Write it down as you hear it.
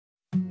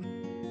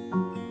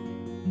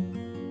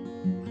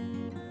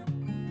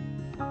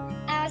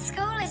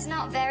school is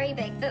not very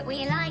big, but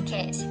we like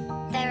it.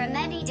 There are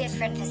many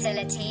different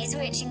facilities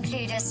which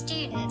include a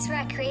student's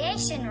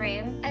recreation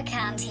room, a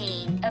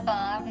canteen, a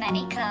bar,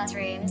 many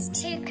classrooms,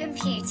 2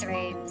 computer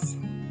rooms,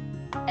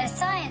 a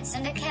science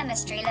and a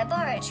chemistry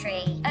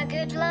laboratory, a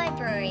good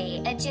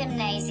library, a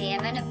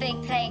gymnasium and a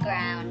big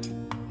playground.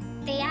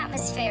 The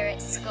atmosphere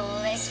at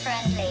school is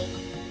friendly.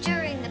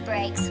 During the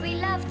breaks we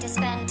love to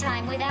spend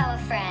time with our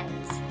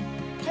friends,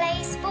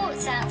 play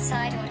sports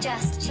outside or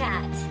just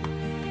chat.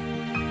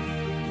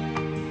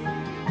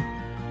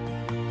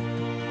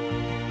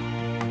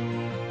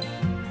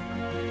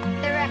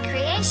 The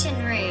recreation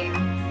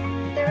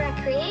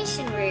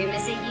room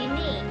is a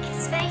unique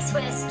space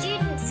where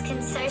students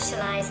can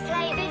socialize,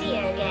 play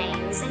video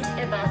games, and,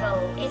 above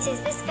all, it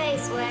is the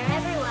space where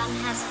everyone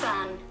has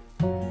fun.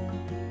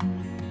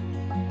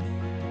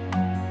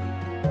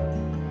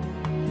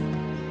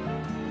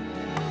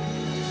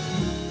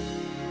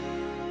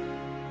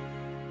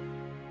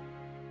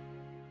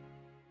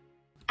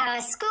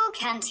 Our school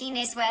canteen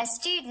is where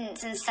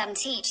students and some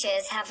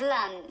teachers have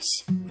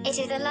lunch. It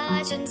is a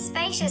large and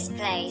spacious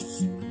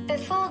place.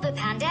 Before the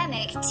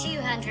pandemic,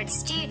 200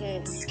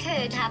 students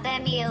could have their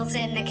meals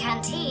in the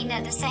canteen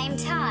at the same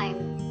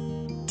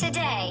time.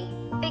 Today,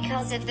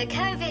 because of the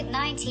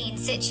COVID-19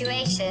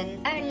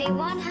 situation, only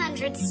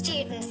 100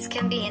 students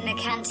can be in the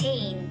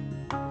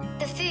canteen.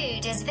 The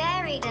food is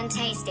varied and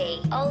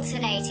tasty,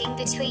 alternating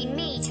between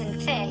meat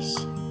and fish.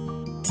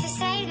 To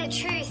say the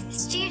truth,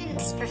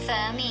 students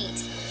prefer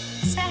meat,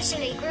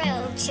 especially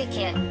grilled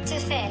chicken, to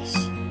fish.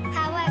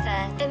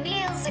 However, the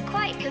meals are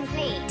quite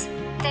complete.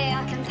 They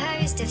are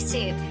composed of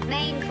soup,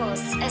 main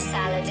course, a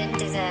salad and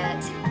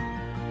dessert.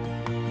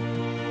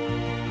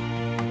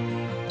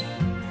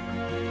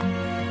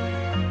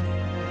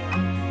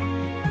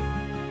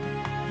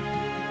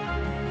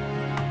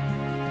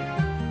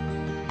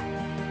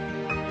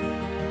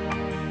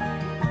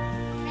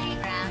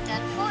 Playground.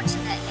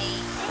 Unfortunately,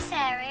 this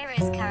area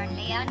is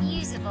currently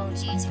unusable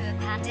due to a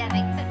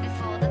pandemic, but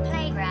before the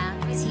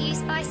playground was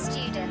used by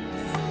students.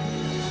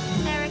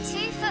 There are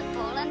 2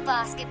 football and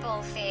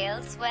basketball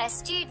fields where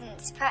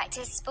students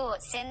practice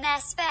sports in their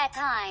spare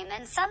time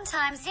and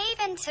sometimes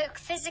even took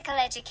physical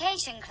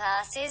education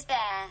classes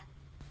there.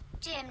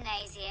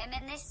 Gymnasium.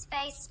 In this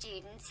space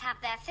students have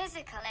their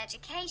physical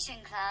education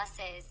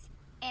classes.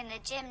 In the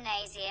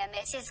gymnasium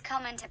it is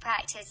common to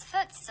practice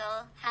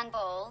futsal,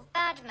 handball,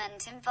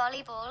 badminton,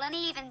 volleyball and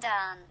even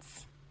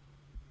dance.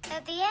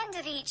 At the end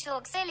of each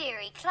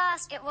auxiliary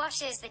class, it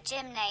washes the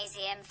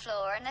gymnasium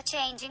floor and the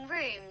changing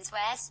rooms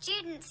where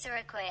students are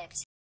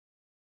equipped.